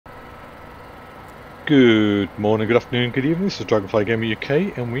Good morning, good afternoon, good evening. This is Dragonfly Gamer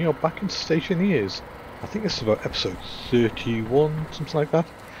UK, and we are back in Stationeers. I think this is about episode 31, something like that.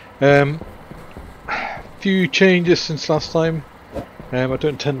 Few changes since last time. I don't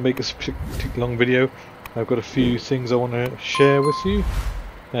intend to make this a particularly long video. I've got a few things I want to share with you.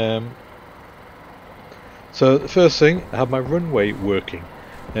 So the first thing, I have my runway working.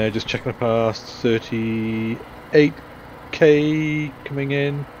 Just checking past 38k coming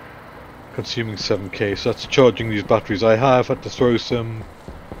in. Consuming 7k, so that's charging these batteries. I have had to throw some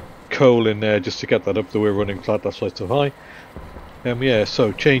coal in there just to get that up, though we're running flat, that's why it's so high. Yeah,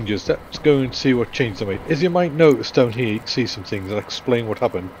 so changes. Let's go and see what changes I made. As you might notice down here, you can see some things. I'll explain what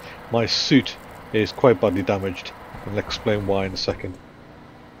happened. My suit is quite badly damaged, and I'll explain why in a second.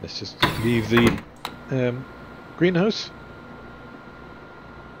 Let's just leave the greenhouse.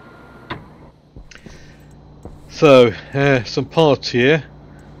 So, some parts here.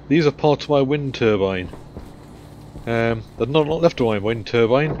 These are parts of my wind turbine. There's not a lot left of my wind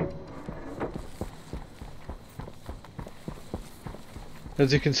turbine.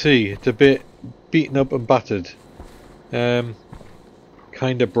 As you can see, it's a bit beaten up and battered. Kinda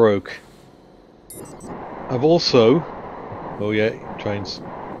broke. I've also, oh yeah, trains,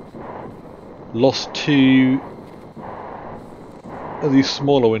 lost two of these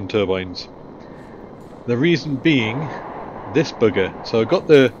smaller wind turbines. The reason being this bugger. So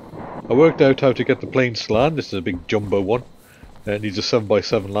I worked out how to get the planes to land. This is a big jumbo one. It needs a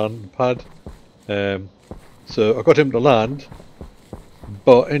 7x7 land pad. So I got him to land,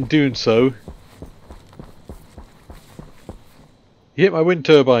 but in doing so, he hit my wind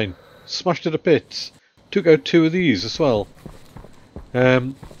turbine, smashed it to bits, took out two of these as well.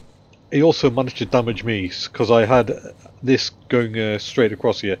 He also managed to damage me because I had this going straight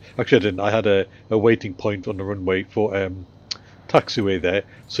across here. Actually, I didn't. I had a waiting point on the runway for taxiway there,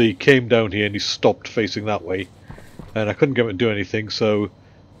 so he came down here and he stopped facing that way, and I couldn't get him to do anything. So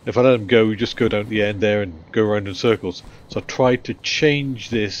if I let him go, he'd just go down to the end there and go around in circles. So I tried to change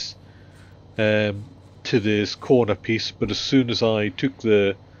this to this corner piece, but as soon as I took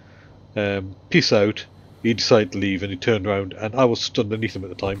the piece out, he decided to leave and he turned around, and I was stood underneath him at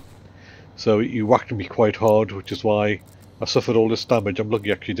the time, so he whacked me quite hard, which is why I suffered all this damage. I'm lucky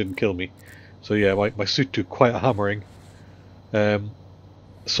he actually didn't kill me. So yeah, my suit took quite a hammering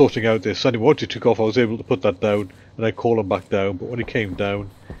sorting out this. Anyway, once he took off, I was able to put that down and I call him back down, but when he came down,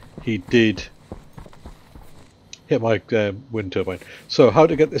 he did hit my wind turbine. So how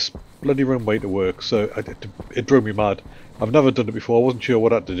to get this bloody runway to work? So it drove me mad. I've never done it before. I wasn't sure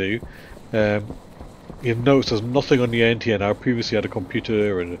what I had to do. You'll notice there's nothing on the end here now. Previously I had a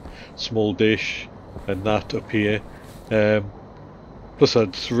computer and a small dish and that up here. Plus I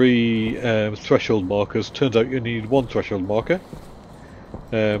had three threshold markers. Turns out you only need one threshold marker.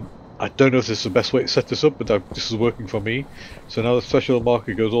 I don't know if this is the best way to set this up, but this is working for me. So now the threshold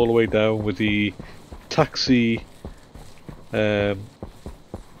marker goes all the way down with the taxi running,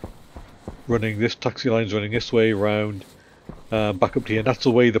 this taxi line's running this way around, back up to here, and that's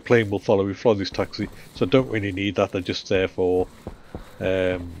the way the plane will follow. We follow this taxi, so I don't really need that. They're just there for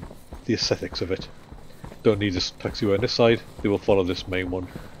the aesthetics of it. Don't need this taxiway on this side. They will follow this main one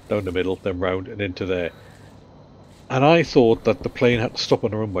down the middle, then round and into there. And I thought that the plane had to stop on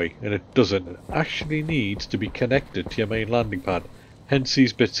the runway, and it doesn't. It actually needs to be connected to your main landing pad, hence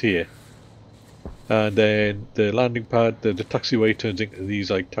these bits here. And then the landing pad, the taxiway turns into these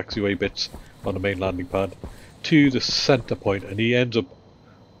like taxiway bits on the main landing pad to the center point, and he ends up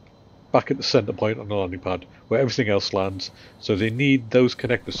back at the center point on the landing pad where everything else lands. So they need those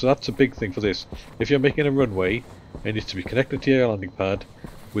connectors. So that's a big thing for this. If you're making a runway, it needs to be connected to your landing pad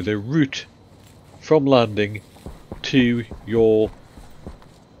with a route from landing to your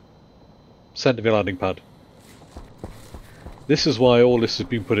center of your landing pad. This is why all this has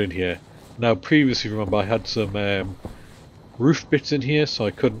been put in here. Now previously, remember, I had some roof bits in here, so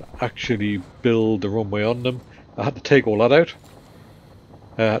I couldn't actually build the runway on them. I had to take all that out.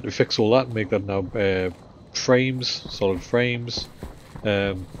 I had to fix all that and make that now frames, solid frames.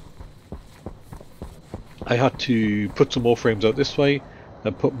 I had to put some more frames out this way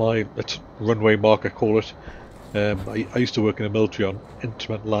and put my runway marker, call it. I used to work in the military on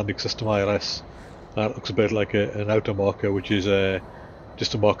Instrument Landing System ILS. It looks a bit like an outer marker, which is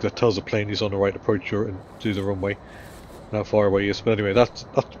just a marker that tells the plane is on the right approach to the runway and how far away he is. But anyway, that's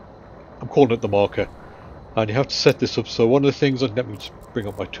I'm calling it the marker, and you have to set this up. So one of the things, let me just bring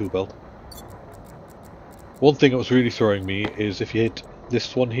up my tool belt. One thing that was really throwing me is if you hit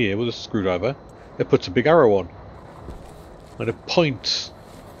this one here with a screwdriver, it puts a big arrow on, and it points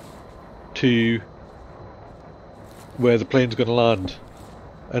to where the plane's going to land.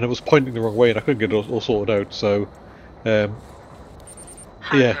 and it was pointing the wrong way, and I couldn't get it all sorted out. So, yeah,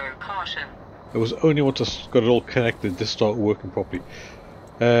 it was only once I got it all connected this started working properly.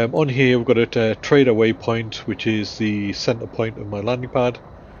 On here we've got a trader waypoint, which is the center point of my landing pad,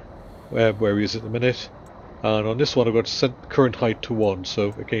 where he is at the minute. And on this one I've got to set current height to 1, so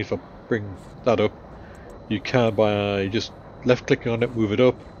again if I bring that up, you can by just left clicking on it move it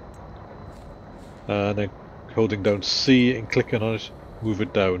up, and then holding down C and clicking on it move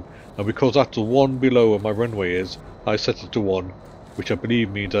it down. And because that's 1 below where my runway is, I set it to 1, which I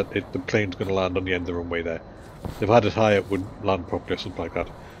believe means that the plane's going to land on the end of the runway there. If I had it higher it wouldn't land properly or something like that.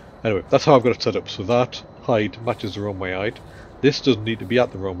 Anyway, that's how I've got it set up, so that height matches the runway height. This doesn't need to be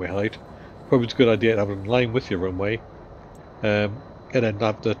at the runway height. Probably it's a good idea to have it in line with your runway, and then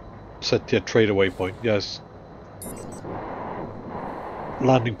have to set your trader waypoint. Yes,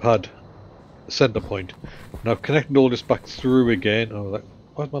 landing pad center point. Now I've connected all this back through again. Oh,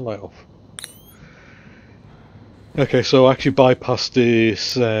 why's my light off? Okay, so I actually bypassed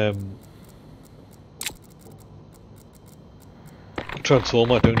this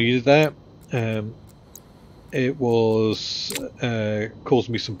transformer. I don't need it there. It was caused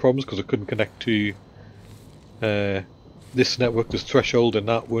me some problems because I couldn't connect to this network. This threshold and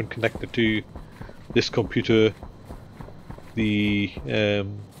that weren't connected to this computer. The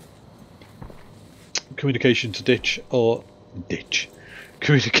communications ditch or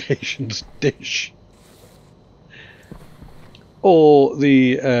communications dish, or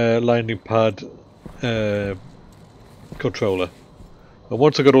the landing pad controller. And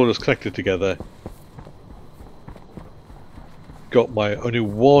once I got all this connected together, got my only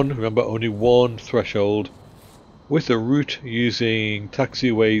one threshold with a route using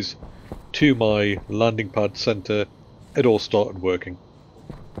taxiways to my landing pad center. It all started working.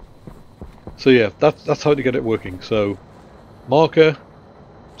 So yeah, that's how to get it working. So marker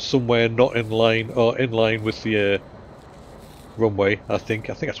somewhere not in line, or in line with the runway. I think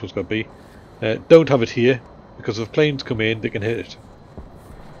that's what it's going to be. Don't have it here because if planes come in they can hit it.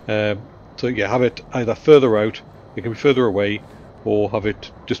 So yeah, have it either further out, it can be further away, or have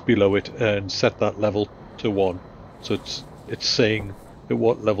it just below it and set that level to 1. So it's saying at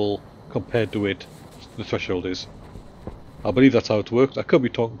what level compared to it the threshold is. I believe that's how it works. I could be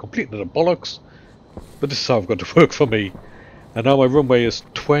talking completely to bollocks, but this is how I've got to work for me. And now my runway is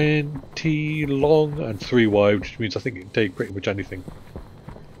 20 long and 3 wide, which means I think it can take pretty much anything.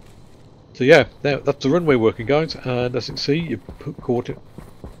 So yeah, that's the runway working, guys. And as you can see,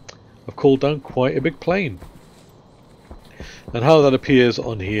 I've called down quite a big plane. And how that appears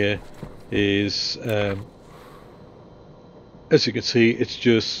on here is, as you can see, it's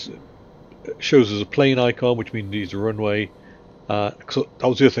just shows us a plane icon, which means it's a runway. So that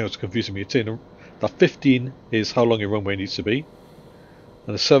was the other thing that was confusing me. It's saying that 15 is how long your runway needs to be,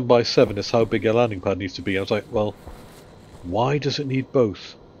 and the 7x7 is how big your landing pad needs to be. I was like, well, why does it need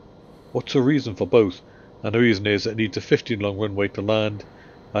both? What's the reason for both? And the reason is it needs a 15 long runway to land,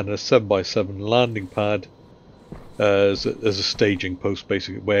 and a 7x7 landing pad as a staging post,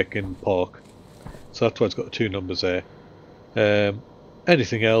 basically, where it can park. So that's why it's got the 2 numbers there.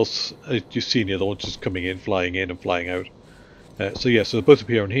 Anything else, you've seen the other ones just coming in, flying in and flying out. So yeah, so they both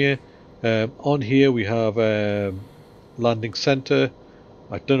appear on here. On here we have landing center.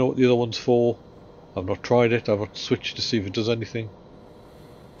 I don't know what the other one's for. I've not tried it. I've not switched to see if it does anything.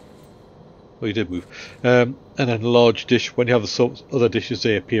 Oh, you did move. And then large dish. When you have the other dishes,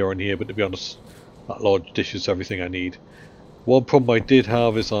 they appear on here. But to be honest, that large dish is everything I need. One problem I did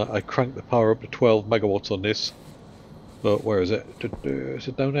have is I cranked the power up to 12 megawatts on this. But where is it? Is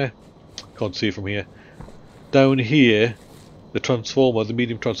it down there? Can't see it from here. Down here, the transformer, the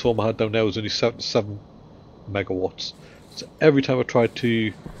medium transformer I had down there was only 7 megawatts. So every time I tried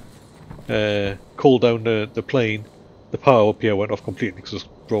to cool down the plane, the power up here went off completely because it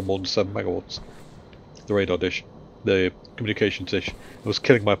was drawn more than 7 megawatts. The radar dish, the communications dish, it was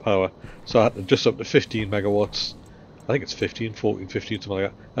killing my power. So I had to adjust up to 15 megawatts. I think it's 15, 14, 15, something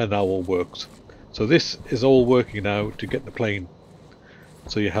like that. And now all works. So this is all working now to get the plane.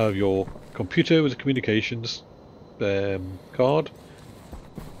 So you have your computer with the communications card.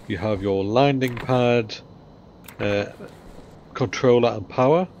 You have your landing pad, controller and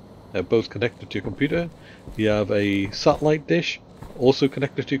power. They're both connected to your computer. You have a satellite dish, also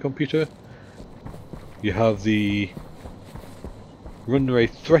connected to your computer. You have the runway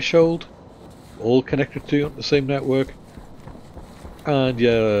threshold, all connected to the same network. And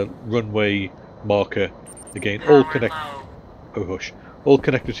your runway marker, again, all all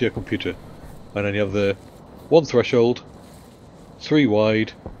connected to your computer. And then you have the 1 threshold, 3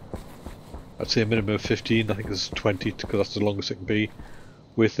 wide, I'd say a minimum of 15, I think there's 20 because that's the longest it can be,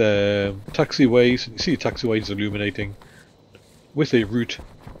 with taxiways. You see taxiways illuminating with a route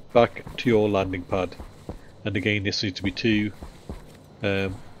back to your landing pad. And again, this needs to be two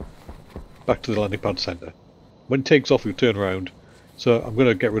back to the landing pad centre. When it takes off, you'll turn around. So I'm going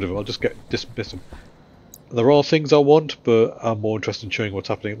to get rid of them. I'll just dismiss them. There are things I want, but I'm more interested in showing what's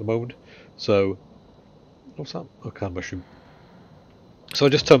happening at the moment. So, what's that? Oh, can mushroom. So I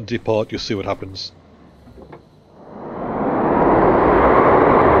just tell them to depart. You'll see what happens.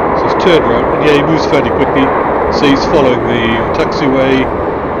 So he's turned around, and yeah, he moves fairly quickly. So he's following the taxiway.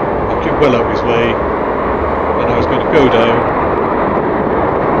 I'm getting well out of his way. And now he's going to go down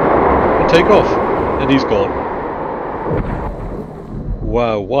and take off. And he's gone.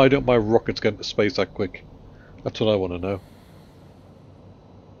 Wow, why don't my rockets get into space that quick? That's what I want to know.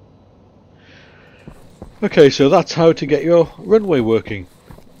 Okay, so that's how to get your runway working.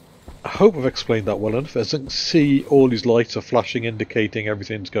 I hope I've explained that well enough. As you can see, all these lights are flashing, indicating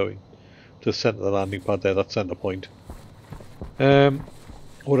everything's going to the centre of the landing pad there, that centre point.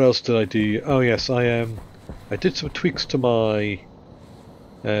 What else did I do? Oh yes, I did some tweaks to my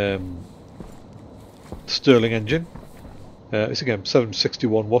Stirling engine. It's again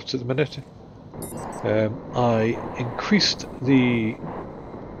 761 watts at the minute. I increased the...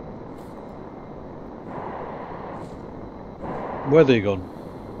 Where are they gone?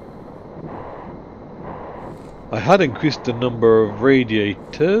 I had increased the number of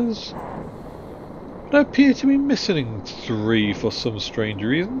radiators, but I appear to be missing 3 for some strange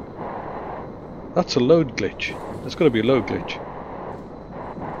reason. That's a load glitch. There's got to be a load glitch.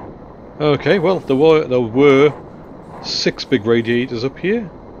 Okay, well, there were 6 big radiators up here.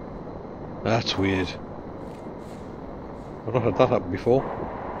 That's weird. I've not had that happen before.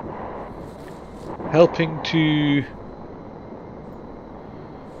 Helping to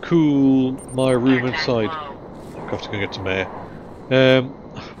cool my room inside. I have to go and get some air.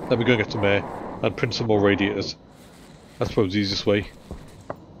 Let me go and get some air and print some more radiators. That's probably the easiest way.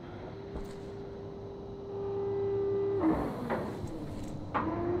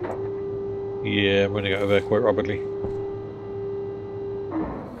 Yeah, I'm running out of air quite rapidly.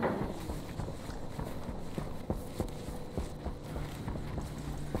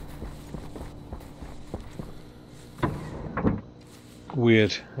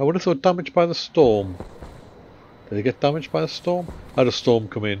 Weird. I would have thought damaged by the storm. Did they get damaged by the storm? I had a storm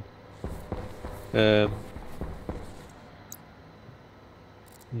come in.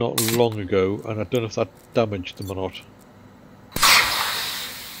 Not long ago, and I don't know if that damaged them or not.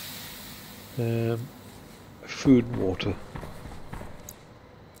 Food and water.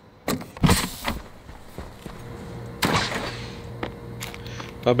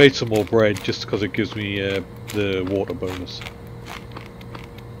 I made some more bread just because it gives me the water bonus.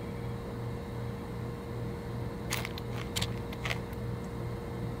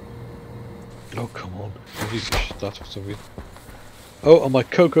 Oh come on, I need to shut that for some reason. Oh, and my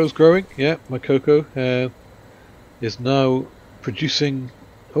cocoa's growing. Yeah, my cocoa is now producing.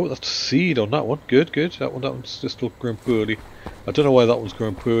 Oh, that's a seed on that one. Good, good. That one's just still growing poorly. I don't know why that one's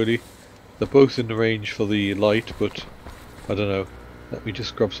growing poorly. They're both in the range for the light, but I don't know. Let me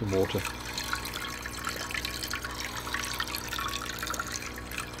just grab some water.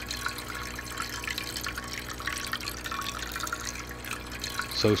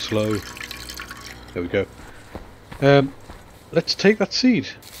 So slow. There we go. Let's take that seed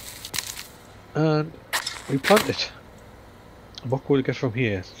and replant it. What will we get from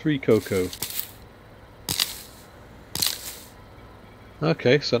here? 3 cocoa.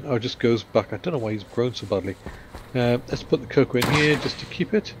 Okay, so now it just goes back. I don't know why he's grown so badly. Let's put the cocoa in here just to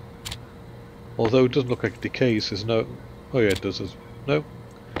keep it. Although it doesn't look like it decays. There's no... Oh yeah, it does. No,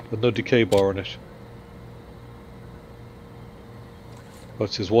 there's no decay bar on it. Oh,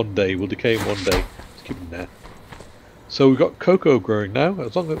 it says 1 day. We'll decay in 1 day. Let's keep it there. So we've got cocoa growing now,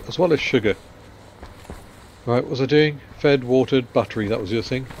 as well as sugar. Right, what was I doing? Fed, watered, battery, that was the other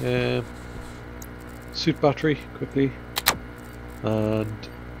thing. Suit battery, quickly. And...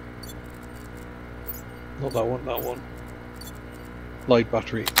 not that one, that one. Light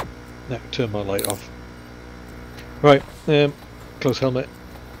battery. Now, turn my light off. Right, close helmet.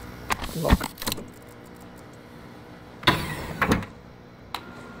 Lock.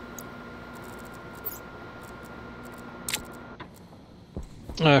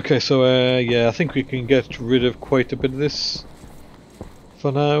 Okay, so yeah, I think we can get rid of quite a bit of this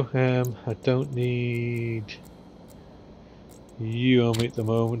for now. I don't need you on me at the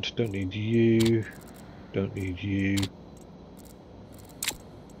moment. Don't need you. Don't need you.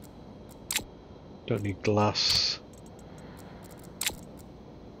 Don't need glass.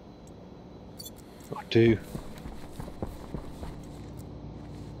 I do.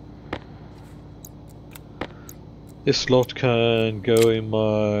 This slot can go in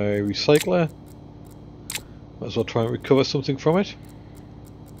my recycler. Might as well try and recover something from it.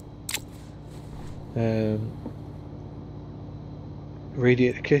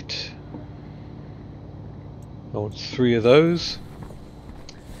 Radiator kit. I want 3 of those.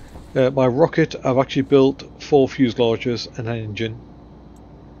 My rocket, I've actually built 4 fuselages and an engine.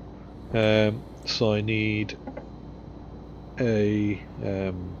 So I need a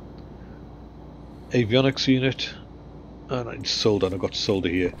avionics unit, and I need solder, and I've got solder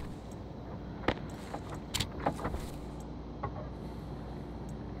here.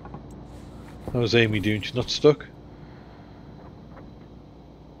 How's Amy doing? She's not stuck?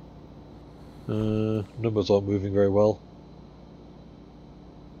 Numbers aren't moving very well.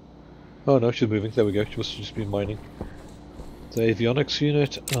 Oh no, she's moving. There we go. She must have just been mining. The avionics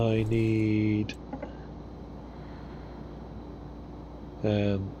unit, I need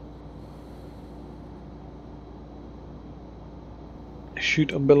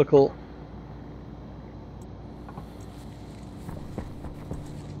chute umbilical.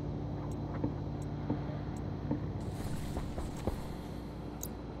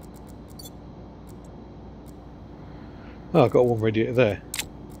 Oh, I've got 1 radiator there.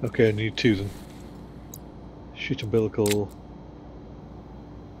 Okay, I need 2 then. Chute umbilical.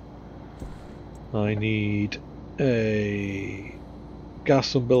 I need a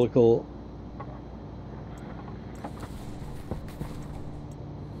gas umbilical.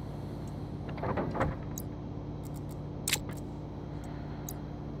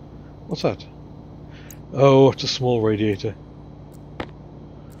 What's that? Oh, it's a small radiator.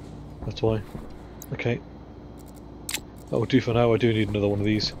 That's why. Okay. That will do for now. I do need another one of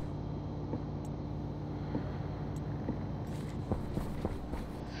these.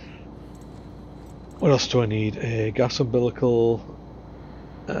 What else do I need? A gas umbilical,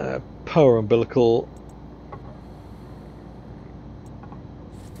 power umbilical,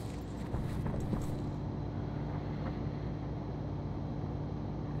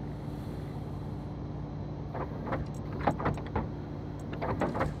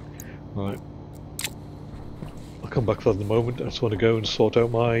 right. I'll come back for that in a moment. I just want to go and sort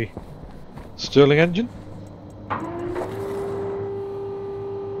out my Stirling engine.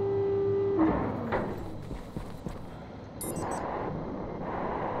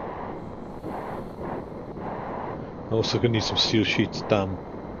 Also gonna need some steel sheets, damn.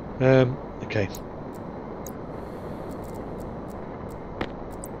 Okay.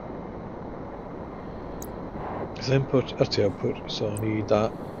 This input, that's the output, so I need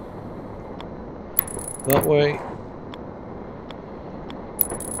that. That way.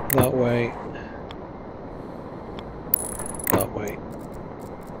 That way. That way.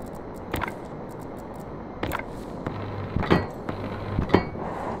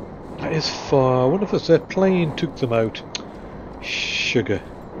 That is far. I wonder if it's their plane took them out. Sugar.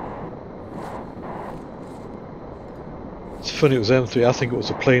 It's funny it was M3. I think it was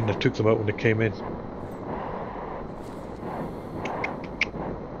a plane that took them out when they came in.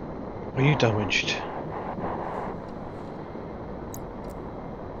 Are you damaged?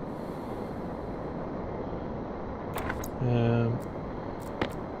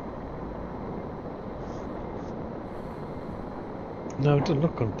 No, it doesn't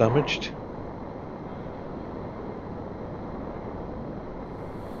look undamaged.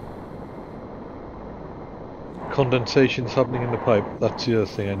 Condensation's happening in the pipe. That's the other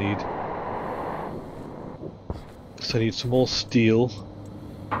thing I need. So I need some more steel.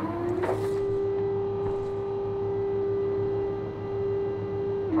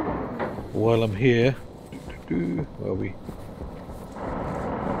 While I'm here, where are we?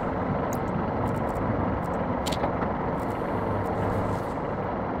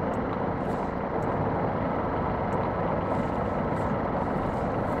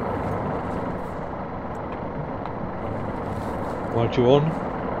 Aren't you on?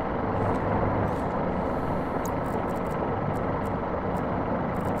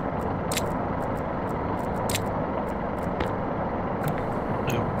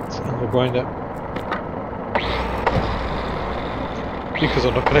 No, it's angle grinder. Because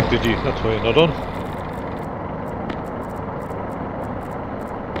I'm not connected to you, that's why you're not on.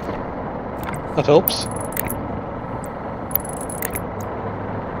 That helps.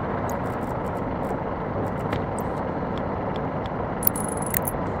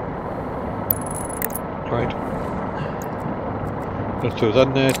 Right. Don't throw that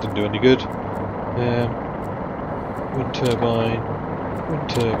in there, didn't do any good. Wind turbine, wind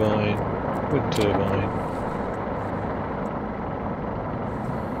turbine, wind turbine.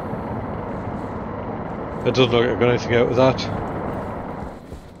 It doesn't look like I got anything out of that.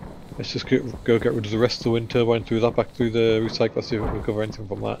 Let's just go get rid of the rest of the wind turbine, through that back through the recycler, see if we can recover anything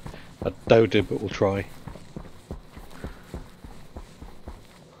from that. I doubt it, but we'll try.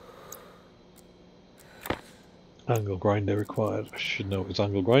 Angle grinder required. I should know it's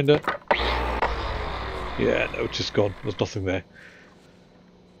angle grinder. Yeah, no, it's just gone. There's nothing there.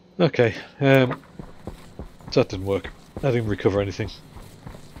 Okay, so that didn't work. I didn't recover anything.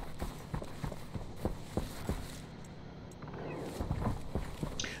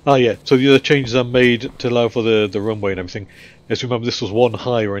 Ah yeah, so the other changes I made to allow for the runway and everything, as you remember this was one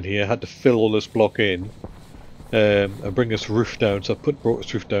higher in here, I had to fill all this block in and bring this roof down, so I brought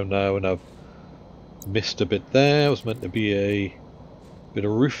this roof down now and I've missed a bit there. It was meant to be a bit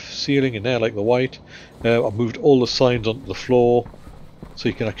of roof ceiling in there like the white. I've moved all the signs onto the floor so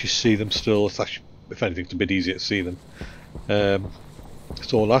you can actually see them still. It's actually, if anything, it's a bit easier to see them.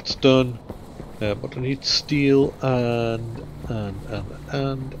 So all that's done. But I need steel and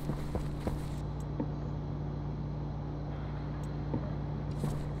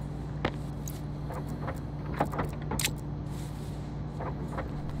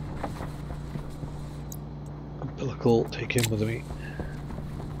umbilical, take him with me.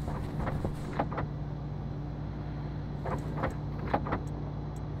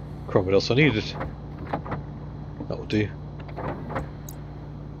 Crap, what else I needed? That will do.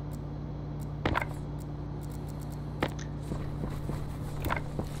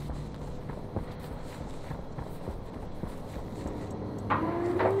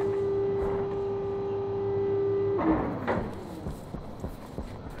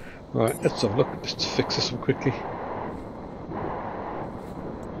 Right, let's have a look, just to fix this one quickly.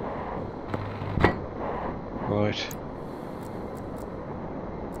 Right.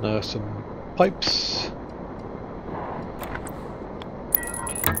 Now some pipes.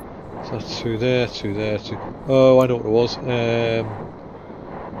 So that's through there, through there, through... Oh, I know what it was.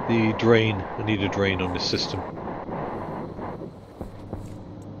 The drain. I need a drain on this system.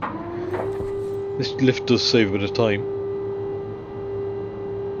 This lift does save a bit of time.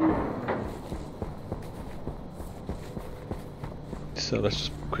 So let's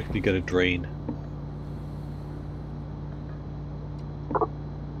just quickly get a drain.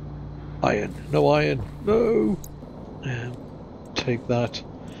 Iron, no iron, no! Take that.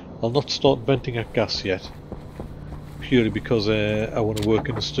 I'll not start venting at gas yet. Purely because I want to work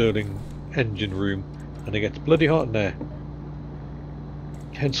in the Stirling Engine room and it gets bloody hot in there.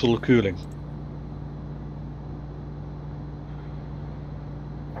 Hence all the cooling.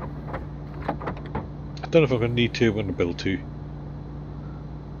 I don't know if I'm going to need to, I'm going to build two.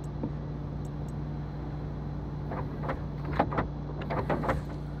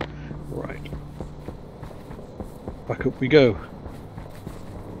 Back up we go.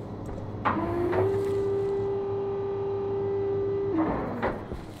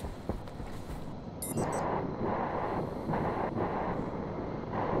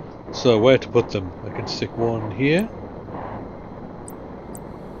 So where to put them? I can stick one here.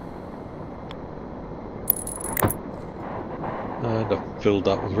 And I've filled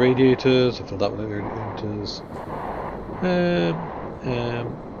that with radiators, I've filled that with radiators.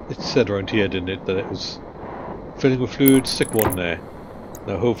 It said around here, didn't it, that it was filling with fluid, stick one there.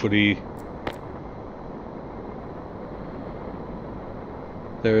 Now hopefully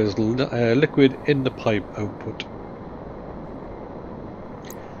there is liquid in the pipe output.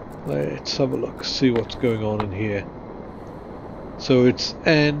 Let's have a look, see what's going on in here. So it's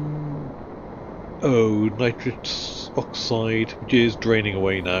NO, nitrous oxide, which is draining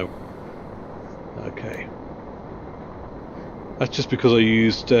away now. Okay. That's just because I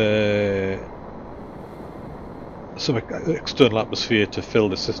used some external atmosphere to fill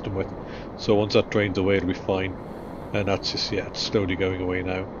the system with, so once that drains away it'll be fine, and that's just, yeah, it's slowly going away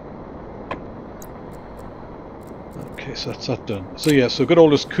now. Okay, so that's that done. So yeah, so I've got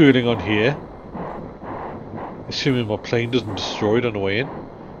all this cooling on here, assuming my plane doesn't destroy it on the way in.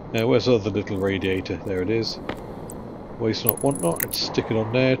 Now where's the other little radiator? There it is. Waste not, want not, let's stick it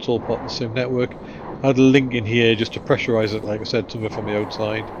on there, it's all part of the same network. I had a link in here just to pressurise it, like I said, somewhere from the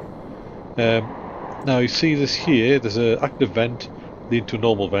outside. Now you see this here, there's an active vent leading to a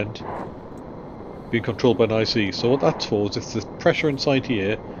normal vent being controlled by an IC. So what that's for is if the pressure inside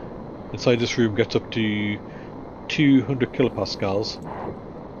here, inside this room, gets up to 200 kilopascals,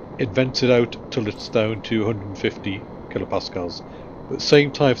 it vents it out till it's down to 150 kilopascals. But at the same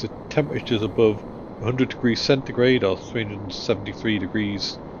time, if the temperature is above 100 degrees centigrade or 373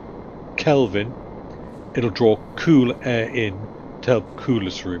 degrees Kelvin, it'll draw cool air in to help cool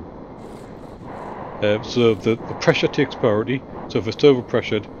this room. So the pressure takes priority, so if it's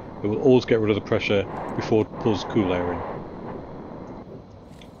overpressured, it will always get rid of the pressure before it pulls cool air in.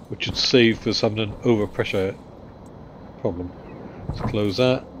 which should save us having an overpressure problem. Let's close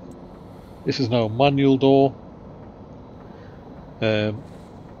that. This is now a manual door. That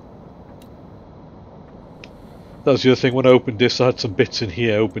was the other thing. When I opened this, I had some bits in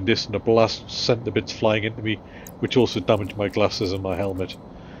here. I opened this and the blast sent the bits flying into me, which also damaged my glasses and my helmet.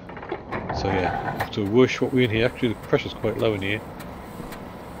 So yeah, so whoosh, what we're in here. Actually the pressure's quite low in here.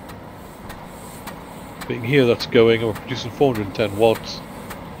 But you can hear that's going. I'm producing 410 watts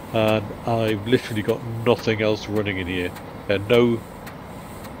and I've literally got nothing else running in here. No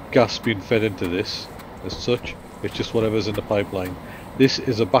gas being fed into this as such. It's just whatever's in the pipeline. This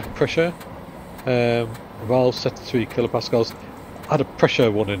is a back pressure valve set to 3 kilopascals. I had a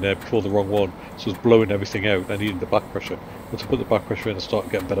pressure one in there before, the wrong one, so it was blowing everything out. I needed the back pressure. But to put the back pressure in and start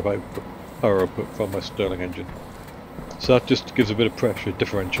getting better power output from my Stirling engine. So that just gives a bit of pressure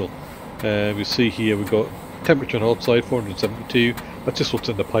differential. You see here we've got temperature on the hot side 472. That's just what's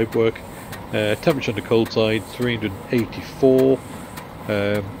in the pipework. Temperature on the cold side 384.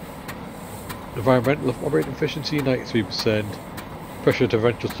 Environmental operating efficiency 93%. Pressure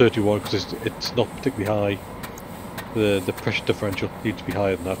differential 31 because it's not particularly high. The pressure differential needs to be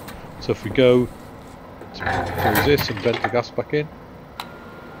higher than that. So if we go close this and vent the gas back in,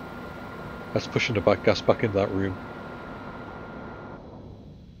 that's pushing the gas back into that room.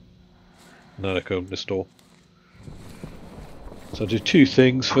 Now I can open this door. So I'll do two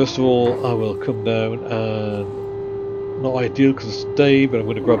things. First of all, I will come down and, not ideal because it's day, but I'm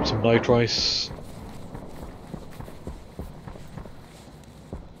going to grab some nitrice.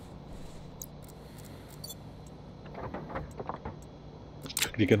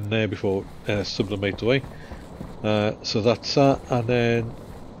 Quickly get in there before sublimates away. So that's that, and then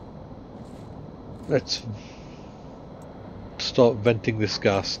let's start venting this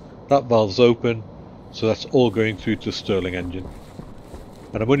gas. That valve's open, so that's all going through to the Stirling engine.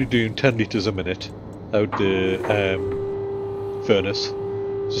 And I'm only doing 10 litres a minute out the furnace.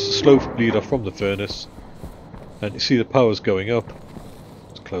 Just a slow bleed off from the furnace. And you see the power's going up.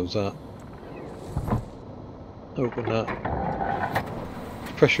 Let's close that. Open that.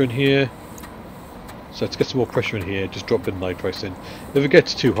 Pressure in here. So let's get some more pressure in here. Just drop the nitrice in. If it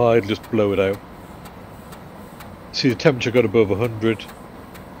gets too high, it'll just blow it out. See the temperature got above 100.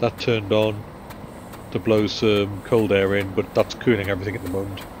 That turned on to blow some cold air in, but that's cooling everything at the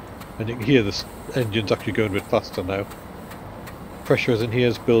moment. And you can hear this engine's actually going a bit faster now. Pressure in here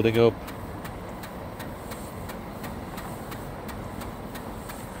is building up.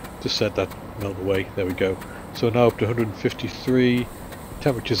 Just set that melt away. There we go. So now up to 153.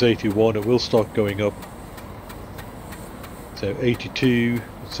 Temperature's 81. It will start going up. So 82.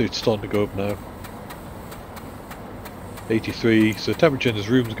 So it's starting to go up now. 83. So the temperature in this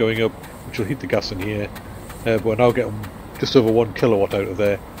room is going up, which will heat the gas in here. But we're now getting just over 1 kilowatt out of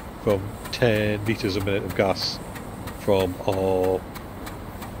there from 10 litres a minute of gas from our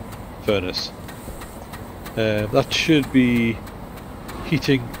furnace. That should be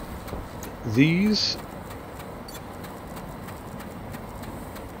heating these.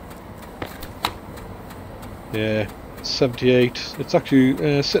 Yeah, 78. It's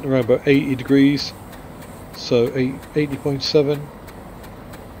actually sitting around about 80 degrees. So 80.7,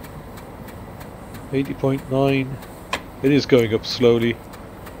 80.9. It is going up slowly,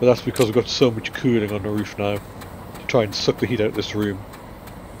 but that's because we've got so much cooling on the roof now to try and suck the heat out of this room.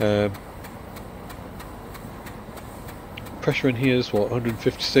 Pressure in here is what,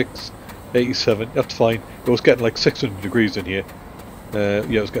 156, 87. That's fine. It was getting like 600 degrees in here. Yeah,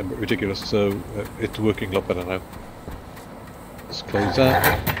 it was getting a bit ridiculous, so it's working a lot better now. Let's close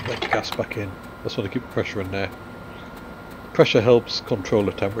that, let the gas back in. That's why I keep pressure in there. Pressure helps control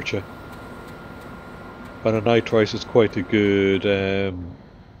the temperature. And a nitrice is quite a good,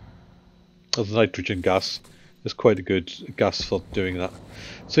 as nitrogen gas, is quite a good gas for doing that.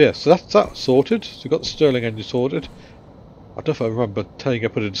 So yeah, so that's that sorted. So we've got the Stirling engine sorted. I don't know if I remember telling you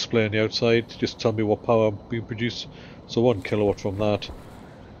I put a display on the outside to just tell me what power being produced. So 1 kilowatt from that.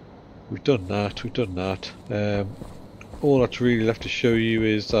 We've done that, we've done that. All that's really left to show you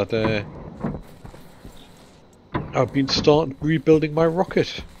is that I've been starting rebuilding my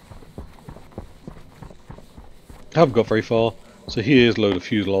rocket. I haven't got very far, so here's a load of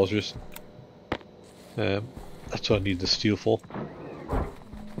fuselages. That's what I need the steel for.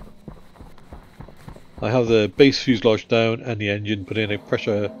 I have the base fuselage down and the engine put in a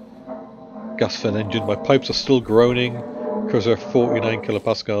pressure gas fed engine. My pipes are still groaning because they're 49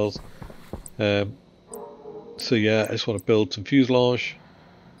 kilopascals. So yeah, I just want to build some fuselage.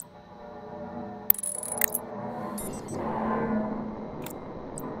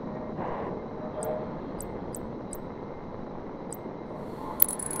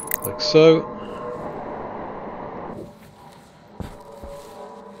 like so.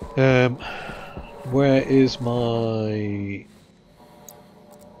 Where is my...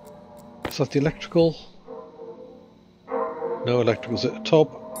 Is that the electrical? No, electrical's at the top.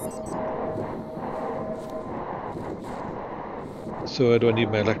 So where do I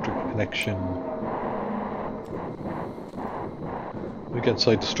need my electric connection? Let me get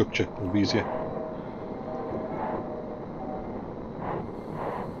inside the structure, it'll be easier.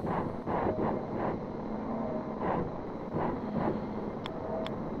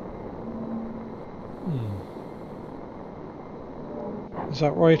 Is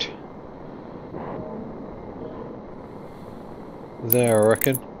that right? There, I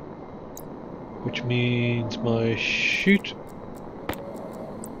reckon. Which means my chute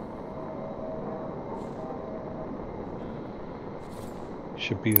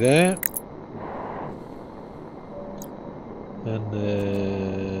should be there. And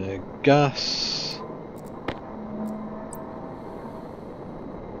the gas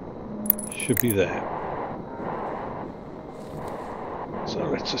should be there. So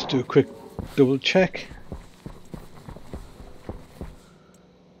let's just do a quick double check.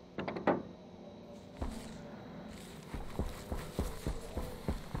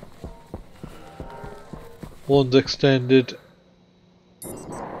 One's extended.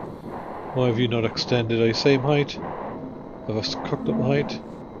 Why have you not extended? Are you same height? Have I cocked up my height?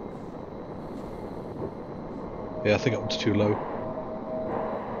 Yeah, I think that one's too low.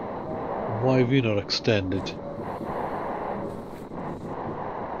 Why have you not extended?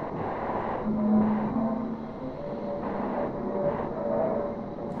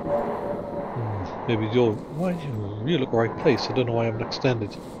 Maybe you're... Why you look right place? I don't know why I haven't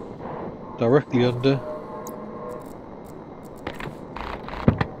extended. Directly under.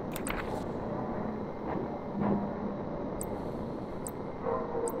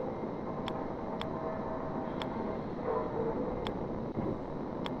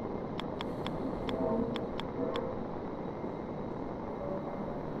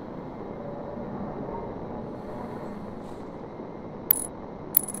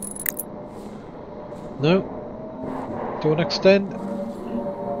 No. Do you want to extend?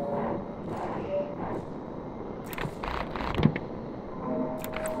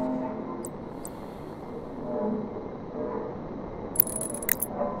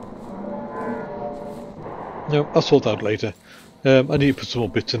 No, I'll sort that out later. I need to put some more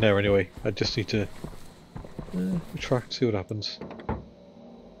bits in there anyway. I just need to retract, see what happens.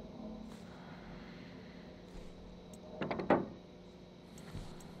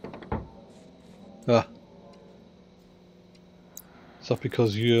 Ah. Is that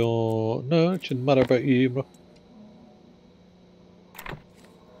because you're... No, it shouldn't matter about you. I'm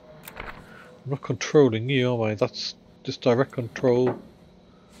not controlling you, am I? That's just direct control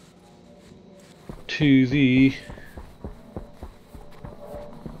to the...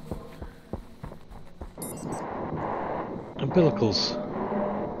 umbilicals.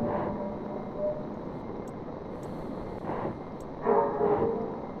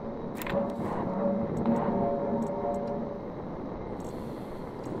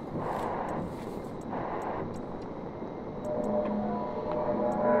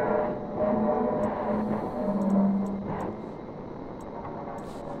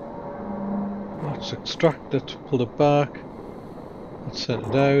 Let's extract it, pull it back, let's send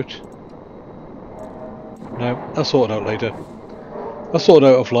it out. No, I'll sort it out later. I'll sort it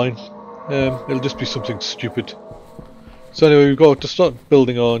out offline. It'll just be something stupid. So anyway, we've got to start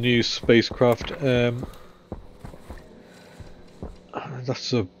building our new spacecraft.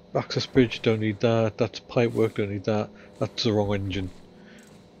 That's a access bridge, don't need that. That's pipe work, don't need that. That's the wrong engine.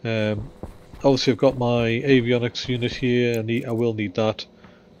 Obviously I've got my avionics unit here, and I will need that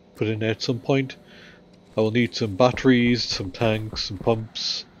put in there at some point. I will need some batteries, some tanks, some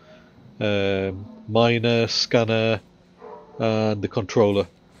pumps, miner, scanner, and the controller.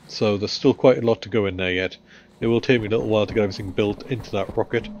 So there's still quite a lot to go in there yet. It will take me a little while to get everything built into that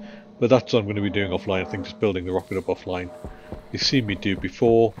rocket, but that's what I'm going to be doing offline. I think just building the rocket up offline. You've seen me do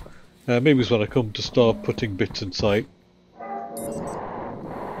before. Maybe it's when I come to start putting bits inside. I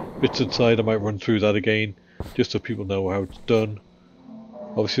might run through that again, just so people know how it's done.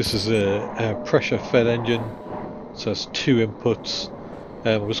 Obviously this is a pressure fed engine, so it's two inputs.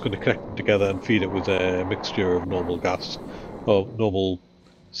 I'm just going to connect them together and feed it with a mixture of normal gas, or normal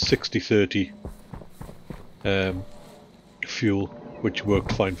 60-30 fuel, which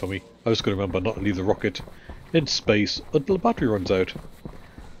worked fine for me. I was going to remember not to leave the rocket in space until the battery runs out.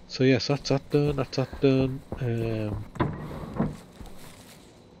 So yes, that's that done, that's that done.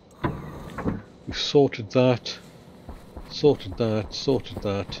 We've sorted that. Sorted that, sorted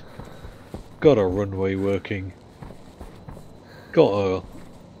that. got a runway working, got a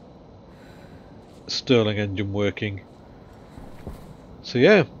Stirling engine working. So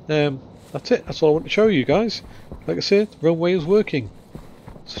yeah, that's it. That's all I want to show you guys. Like I said, the runway is working.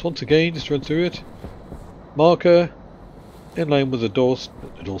 So once again, just run through it. Marker in line with the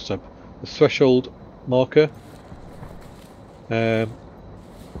doorstep, the threshold marker,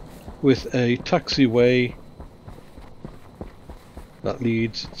 with a taxiway that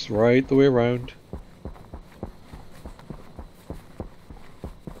leads right the way around.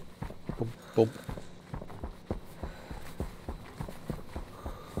 Bump, bump.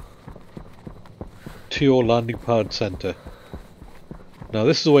 To your landing pad centre. Now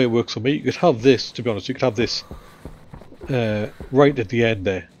this is the way it works for me. You could have this, to be honest, you could have this right at the end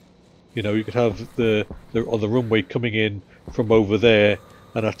there. You know, you could have the runway coming in from over there,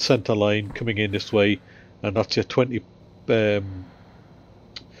 and that centre line coming in this way, and that's your 20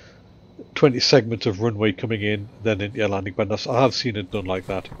 segments of runway coming in, then into your landing pad. I have seen it done like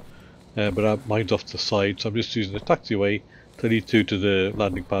that, but mine's off to the side, so I'm just using the taxiway to lead to the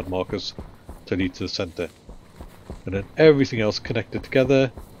landing pad markers to lead to the centre, and then everything else connected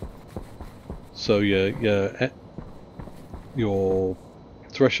together. So your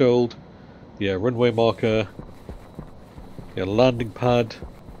threshold, your runway marker, your landing pad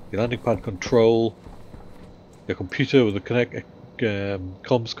control, your computer with the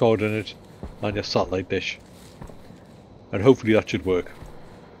comms card in it, and your satellite dish. And hopefully that should work.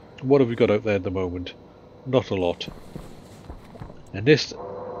 What have we got out there at the moment? Not a lot. And this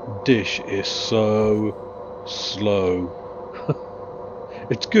dish is so slow.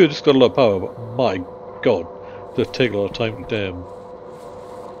 It's good, it's got a lot of power, but my god, does it take a lot of time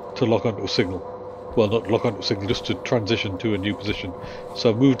to lock onto a signal. Well, not lock onto a signal, just to transition to a new position. So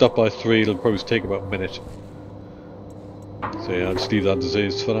I've moved that by 3, it'll probably take about a minute. So yeah, I'll just leave that as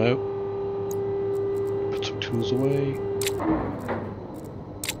is for now. Put some tools away.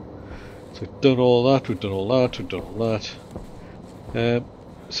 So we've done all that, we've done all that, we've done all that.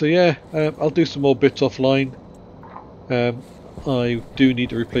 So yeah, I'll do some more bits offline. I do need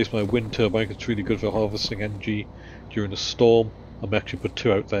to replace my wind turbine. It's really good for harvesting energy during a storm. I may actually put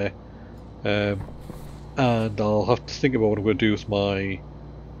 2 out there. And I'll have to think about what I'm going to do with my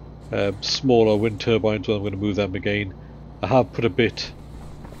smaller wind turbines, when I'm going to move them again. I have put a bit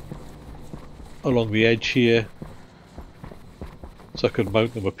along the edge here, so I could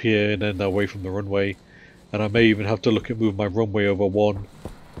mount them up here and then away from the runway. And I may even have to look at moving my runway over 1,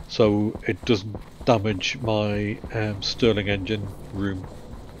 so it doesn't damage my Stirling engine room.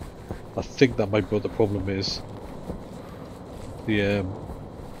 I think that might be what the problem is. The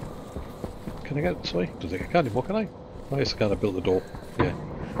can I get this way? Don't think I can anymore, can I? Oh yes I can, I built the door. Yeah.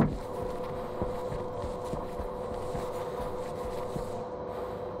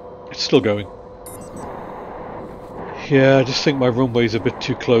 It's still going. Yeah, I just think my runway's a bit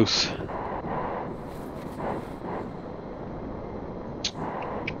too close.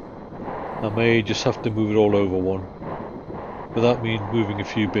 I may just have to move it all over 1. But that means moving a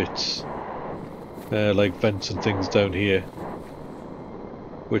few bits, like vents and things down here,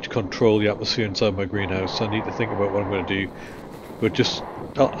 which control the atmosphere inside my greenhouse. So I need to think about what I'm going to do. But just,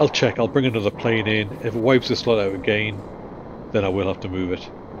 I'll check, I'll bring another plane in. If it wipes this slot out again, then I will have to move it.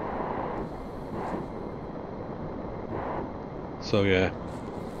 So yeah,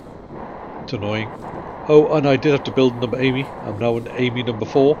 it's annoying. Oh, and I did have to build number Amy. I'm now in Amy number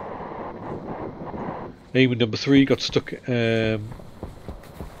 4. Amy number 3 got stuck in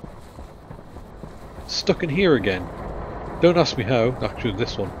here again. Don't ask me how. Actually,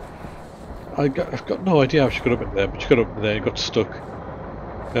 this one, I've got no idea how she got up in there, but she got up in there and got stuck,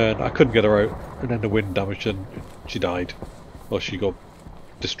 and I couldn't get her out. And then the wind damaged her and she died, or she got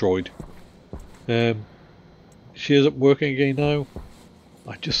destroyed. She isn't working again now.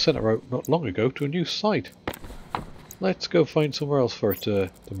 I just sent her out not long ago to a new site. Let's go find somewhere else for her to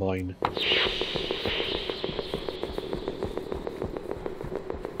mine.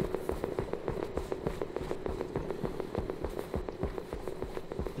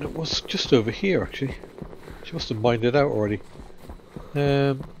 It was just over here actually. She must have mined it out already.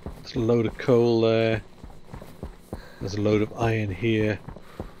 There's a load of coal there. There's a load of iron here.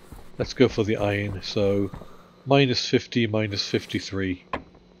 Let's go for the iron. So minus 50, minus 53.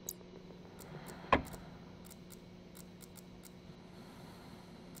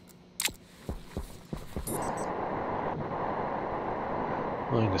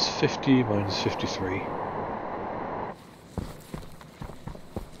 Minus 50, minus 53.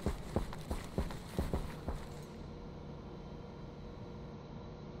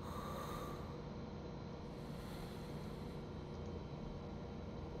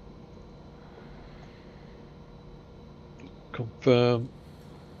 confirm,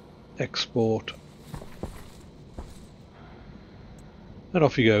 export, and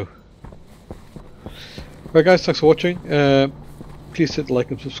off you go. Right guys, thanks for watching. Please hit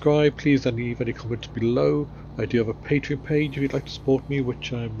like and subscribe. Please then leave any comments below. I do have a Patreon page if you'd like to support me,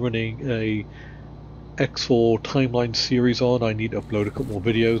 which I'm running a X4 timeline series on. I need to upload a couple more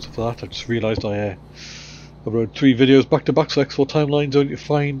videos for that. I just realised I uploaded 3 videos back to back, so X4 timelines. Only to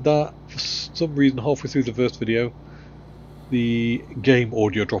find that for some reason halfway through the first video the game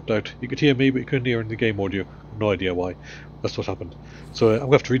audio dropped out. You could hear me, but you couldn't hear in the game audio. No idea why. That's what happened. So I'm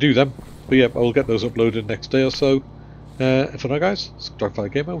going to have to redo them. But yeah, I will get those uploaded next day or so. And for now guys, it's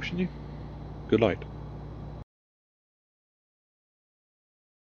Darkfire Gamer wishing you good night.